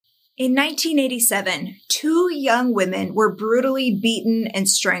In 1987, two young women were brutally beaten and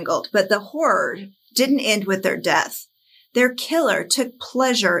strangled, but the horror didn't end with their death. Their killer took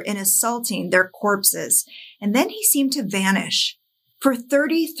pleasure in assaulting their corpses, and then he seemed to vanish. For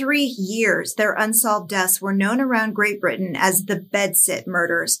 33 years, their unsolved deaths were known around Great Britain as the Bedsit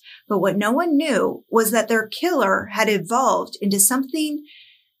murders, but what no one knew was that their killer had evolved into something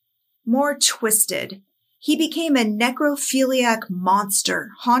more twisted. He became a necrophiliac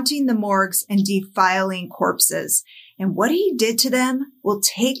monster, haunting the morgues and defiling corpses. And what he did to them will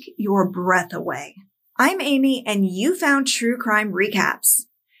take your breath away. I'm Amy, and you found True Crime Recaps.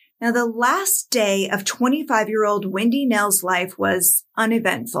 Now, the last day of 25-year-old Wendy Knell's life was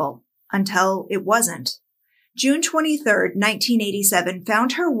uneventful until it wasn't. June 23rd, 1987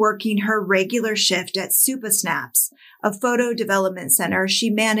 found her working her regular shift at Supasnaps, a photo development center she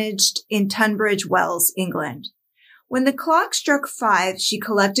managed in Tunbridge Wells, England. When the clock struck 5, she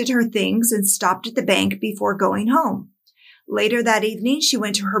collected her things and stopped at the bank before going home. Later that evening, she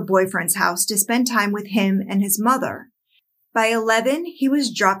went to her boyfriend's house to spend time with him and his mother. By 11, he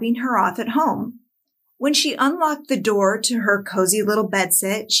was dropping her off at home. When she unlocked the door to her cozy little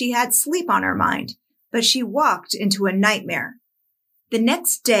bedsit, she had sleep on her mind, but she walked into a nightmare. The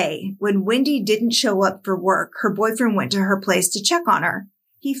next day, when Wendy didn't show up for work, her boyfriend went to her place to check on her.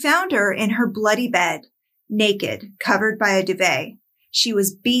 He found her in her bloody bed, naked, covered by a duvet. She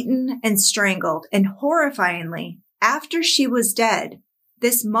was beaten and strangled, and horrifyingly, after she was dead,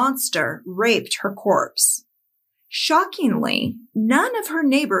 this monster raped her corpse. Shockingly, none of her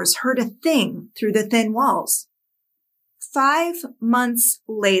neighbors heard a thing through the thin walls. 5 months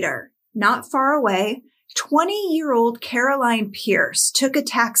later, not far away, 20-year-old Caroline Pierce took a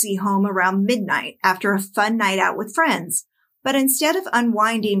taxi home around midnight after a fun night out with friends. But instead of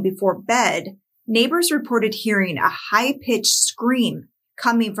unwinding before bed, neighbors reported hearing a high-pitched scream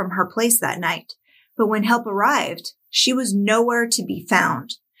coming from her place that night. But when help arrived, she was nowhere to be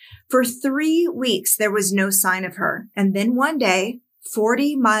found. For 3 weeks, there was no sign of her. And then one day,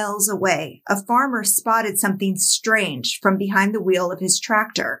 40 miles away, a farmer spotted something strange from behind the wheel of his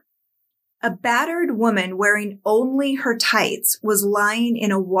tractor. A battered woman wearing only her tights was lying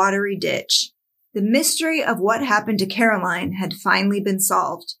in a watery ditch. The mystery of what happened to Caroline had finally been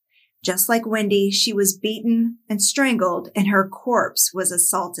solved. Just like Wendy, she was beaten and strangled, and her corpse was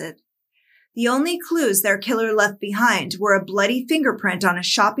assaulted. The only clues their killer left behind were a bloody fingerprint on a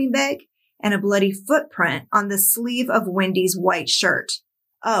shopping bag and a bloody footprint on the sleeve of Wendy's white shirt.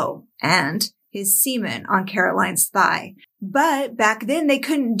 Oh, and his semen on Caroline's thigh. But back then they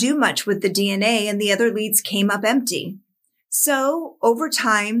couldn't do much with the DNA and the other leads came up empty. So over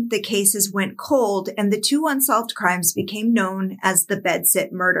time, the cases went cold and the two unsolved crimes became known as the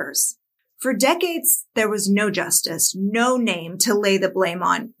Bedsit murders. For decades, there was no justice, no name to lay the blame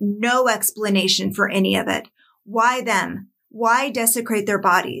on, no explanation for any of it. Why them? Why desecrate their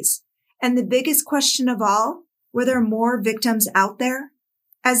bodies? And the biggest question of all, were there more victims out there?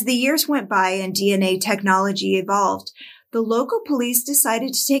 As the years went by and DNA technology evolved, the local police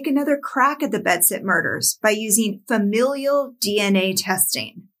decided to take another crack at the Bedsit murders by using familial DNA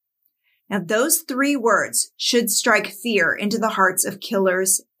testing. Now, those 3 words should strike fear into the hearts of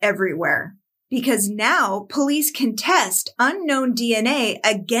killers everywhere. Because now police can test unknown DNA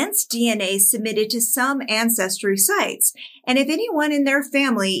against DNA submitted to some ancestry sites. And if anyone in their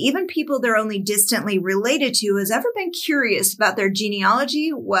family, even people they're only distantly related to, has ever been curious about their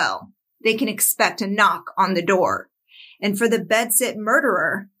genealogy, well, they can expect a knock on the door. And for the Bedsit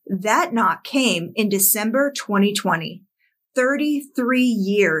murderer, that knock came in December 2020, 33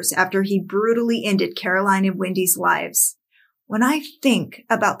 years after he brutally ended Caroline and Wendy's lives. When I think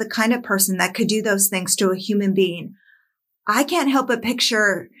about the kind of person that could do those things to a human being, I can't help but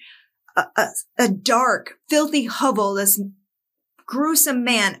picture a dark, filthy hovel, this gruesome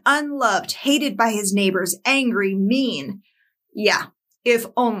man, unloved, hated by his neighbors, angry, mean. Yeah, if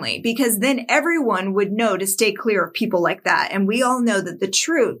only, because then everyone would know to stay clear of people like that. And we all know that the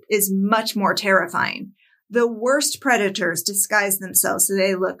truth is much more terrifying. The worst predators disguise themselves so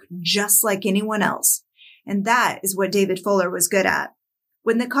they look just like anyone else. And that is what David Fuller was good at.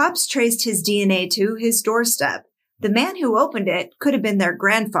 When the cops traced his DNA to his doorstep, the man who opened it could have been their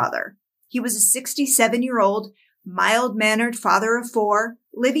grandfather. He was a 67-year-old, mild-mannered father of 4,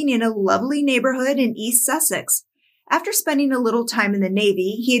 living in a lovely neighborhood in East Sussex. After spending a little time in the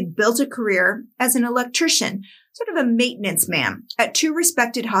Navy, he had built a career as an electrician, sort of a maintenance man, at 2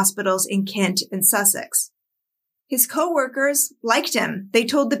 respected hospitals in Kent and Sussex. His co-workers liked him. They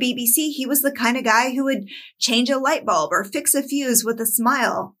told the BBC he was the kind of guy who would change a light bulb or fix a fuse with a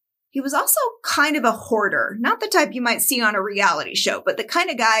smile. He was also kind of a hoarder, not the type you might see on a reality show, but the kind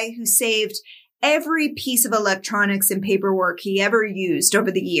of guy who saved every piece of electronics and paperwork he ever used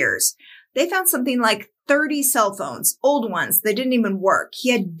over the years. They found something like 30 cell phones, old ones that didn't even work.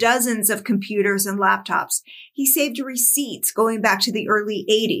 He had dozens of computers and laptops. He saved receipts going back to the early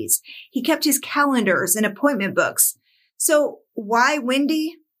 80s. He kept his calendars and appointment books. So why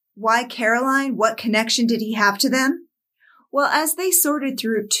Wendy? Why Caroline? What connection did he have to them? Well, as they sorted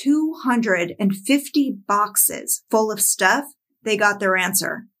through 250 boxes full of stuff, they got their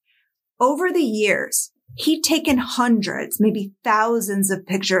answer. Over the years, he'd taken hundreds, maybe thousands of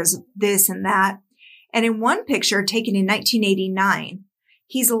pictures of this and that. And in one picture taken in 1989,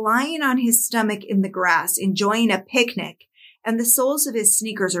 he's lying on his stomach in the grass, enjoying a picnic, and the soles of his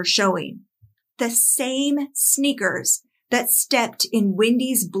sneakers are showing. The same sneakers that stepped in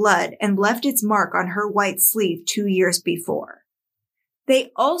Wendy's blood and left its mark on her white sleeve 2 years before.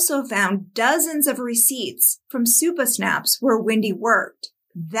 They also found dozens of receipts from Supa Snaps where Wendy worked.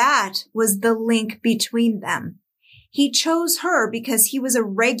 That was the link between them. He chose her because he was a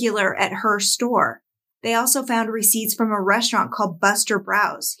regular at her store. They also found receipts from a restaurant called Buster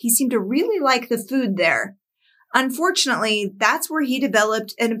Browse. He seemed to really like the food there. Unfortunately, that's where he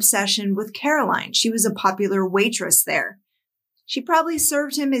developed an obsession with Caroline. She was a popular waitress there. She probably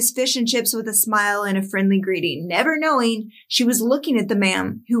served him his fish and chips with a smile and a friendly greeting, never knowing she was looking at the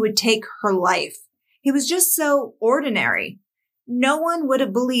man who would take her life. He was just so ordinary. No one would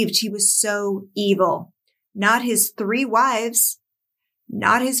have believed he was so evil. Not his 3 wives,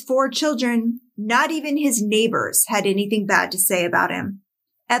 not his 4 children, not even his neighbors had anything bad to say about him,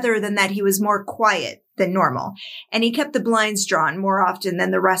 other than that he was more quiet than normal, and he kept the blinds drawn more often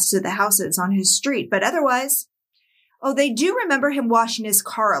than the rest of the houses on his street. But otherwise, they do remember him washing his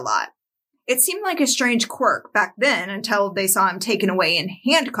car a lot. It seemed like a strange quirk back then until they saw him taken away in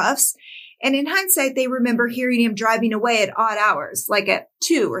handcuffs. And in hindsight, they remember hearing him driving away at odd hours, like at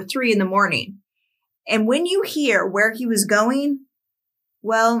 2 or 3 in the morning. And when you hear where he was going,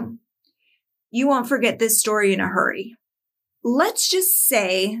 well, you won't forget this story in a hurry. Let's just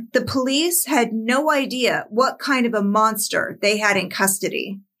say the police had no idea what kind of a monster they had in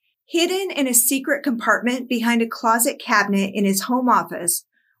custody. Hidden in a secret compartment behind a closet cabinet in his home office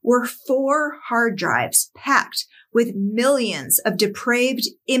were 4 hard drives packed with millions of depraved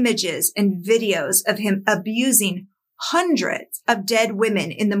images and videos of him abusing hundreds of dead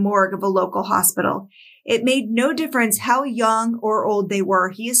women in the morgue of a local hospital. It made no difference how young or old they were.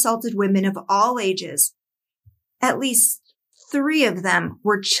 He assaulted women of all ages. At least 3 of them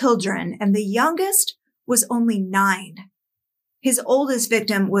were children, and the youngest was only 9. His oldest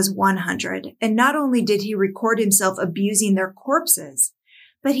victim was 100, and not only did he record himself abusing their corpses,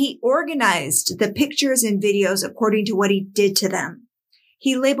 but he organized the pictures and videos according to what he did to them.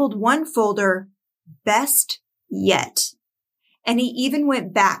 He labeled one folder, Best Yet, and he even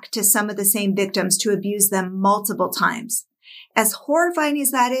went back to some of the same victims to abuse them multiple times. As horrifying as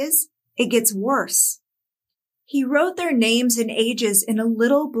that is, it gets worse. He wrote their names and ages in a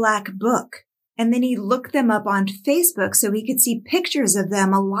little black book. And then he looked them up on Facebook so he could see pictures of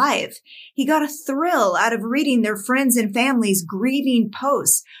them alive. He got a thrill out of reading their friends and family's grieving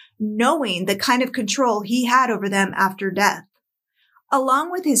posts, knowing the kind of control he had over them after death.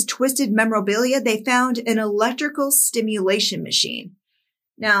 Along with his twisted memorabilia, they found an electrical stimulation machine.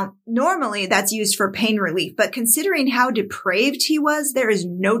 Now, normally that's used for pain relief, but considering how depraved he was, there is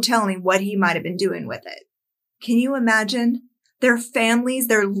no telling what he might have been doing with it. Can you imagine? Their families,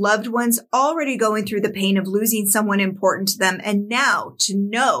 their loved ones already going through the pain of losing someone important to them. And now to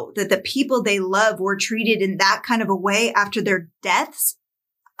know that the people they love were treated in that kind of a way after their deaths,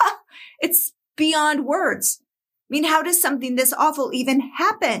 it's beyond words. I mean, how does something this awful even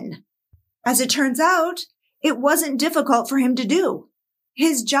happen? As it turns out, it wasn't difficult for him to do.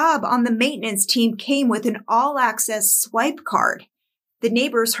 His job on the maintenance team came with an all-access swipe card. The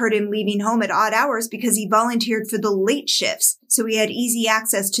neighbors heard him leaving home at odd hours because he volunteered for the late shifts, so he had easy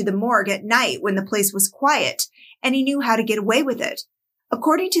access to the morgue at night when the place was quiet, and he knew how to get away with it.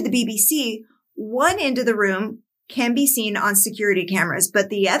 According to the BBC, one end of the room can be seen on security cameras, but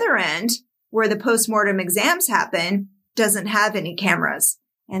the other end, where the postmortem exams happen, doesn't have any cameras.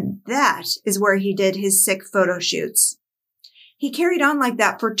 And that is where he did his sick photo shoots. He carried on like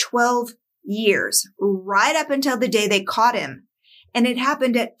that for 12 years, right up until the day they caught him. And it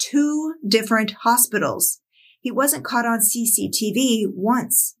happened at 2 different hospitals. He wasn't caught on CCTV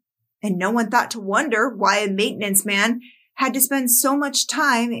once. And no one thought to wonder why a maintenance man had to spend so much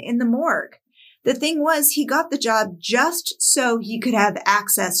time in the morgue. The thing was, he got the job just so he could have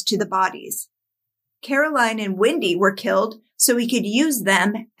access to the bodies. Caroline and Wendy were killed so he could use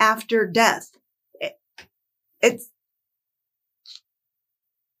them after death. It's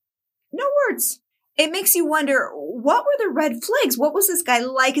no words. It makes you wonder, what were the red flags? What was this guy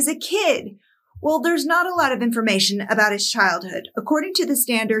like as a kid? Well, there's not a lot of information about his childhood. According to the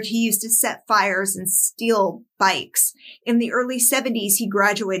Standard, he used to set fires and steal bikes. In the early 70s, he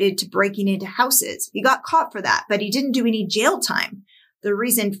graduated to breaking into houses. He got caught for that, but he didn't do any jail time. The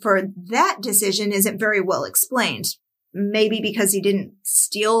reason for that decision isn't very well explained. Maybe because he didn't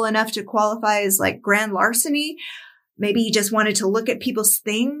steal enough to qualify as like grand larceny. Maybe he just wanted to look at people's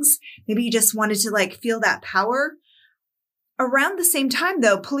things. Maybe he just wanted to like feel that power. Around the same time,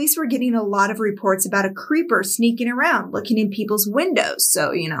 though, police were getting a lot of reports about a creeper sneaking around, looking in people's windows.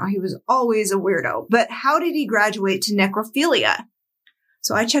 So, he was always a weirdo. But how did he graduate to necrophilia?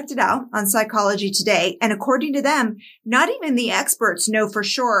 So I checked it out on Psychology Today, and according to them, not even the experts know for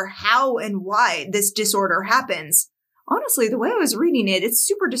sure how and why this disorder happens. Honestly, the way I was reading it, it's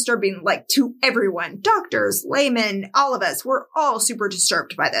super disturbing, like to everyone. Doctors, laymen, all of us, we're all super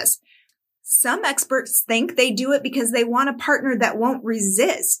disturbed by this. Some experts think they do it because they want a partner that won't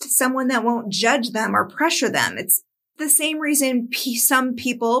resist, someone that won't judge them or pressure them. It's the same reason some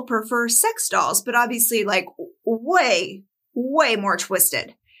people prefer sex dolls, but obviously like way more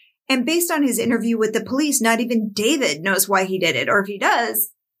twisted. And based on his interview with the police, not even David knows why he did it. Or if he does,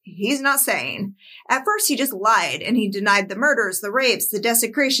 he's not saying. At first, he just lied and he denied the murders, the rapes, the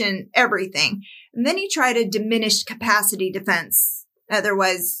desecration, everything. And then he tried a diminished capacity defense,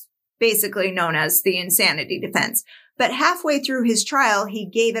 otherwise basically known as the insanity defense. But halfway through his trial, he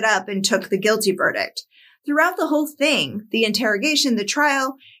gave it up and took the guilty verdict. Throughout the whole thing, the interrogation, the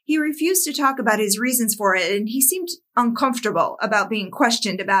trial, he refused to talk about his reasons for it, and he seemed uncomfortable about being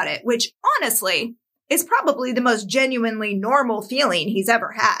questioned about it, which honestly is probably the most genuinely normal feeling he's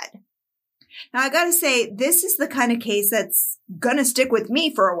ever had. Now, I gotta say, this is the kind of case that's gonna stick with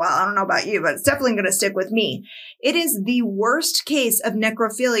me for a while. I don't know about you, but it's definitely gonna stick with me. It is the worst case of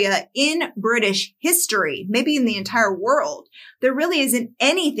necrophilia in British history, maybe in the entire world. There really isn't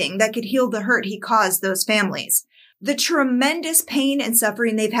anything that could heal the hurt he caused those families. The tremendous pain and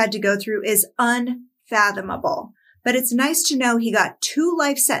suffering they've had to go through is unfathomable. But it's nice to know he got 2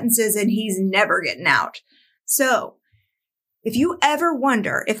 life sentences and he's never getting out. So, if you ever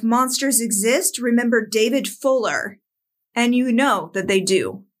wonder if monsters exist, remember David Fuller, and you know that they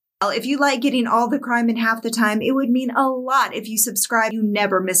do. Well, if you like getting all the crime in half the time, it would mean a lot if you subscribe. You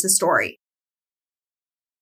never miss a story.